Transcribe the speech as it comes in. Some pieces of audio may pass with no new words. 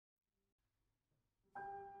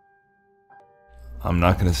I'm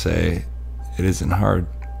not gonna say it isn't hard.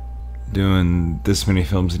 Doing this many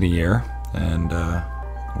films in a year and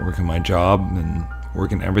working my job and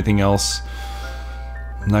working everything else,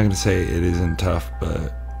 I'm not gonna say it isn't tough,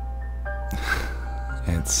 but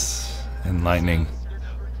it's enlightening.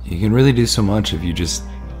 You can really do so much if you just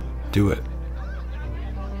do it.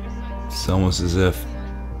 It's almost as if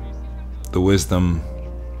the wisdom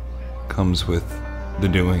comes with the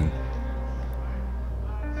doing.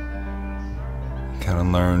 You kind of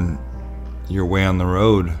learn your way on the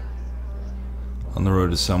road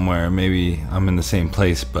to somewhere. Maybe I'm in the same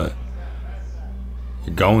place, but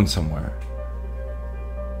you're going somewhere.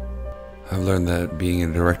 I've learned that being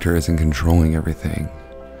a director isn't controlling everything.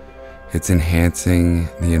 It's enhancing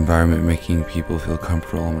the environment, making people feel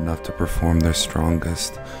comfortable enough to perform their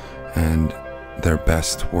strongest and their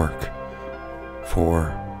best work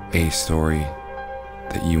for a story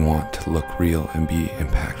that you want to look real and be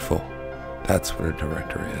impactful. That's what a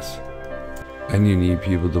director is. And you need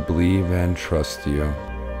people to believe and trust you,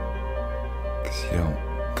 Because you don't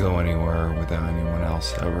go anywhere without anyone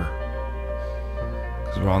else ever.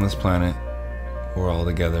 Because we're on this planet, we're all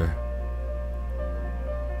together.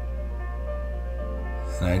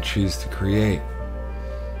 And I choose to create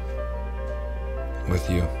with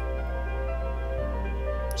you.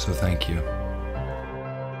 So thank you.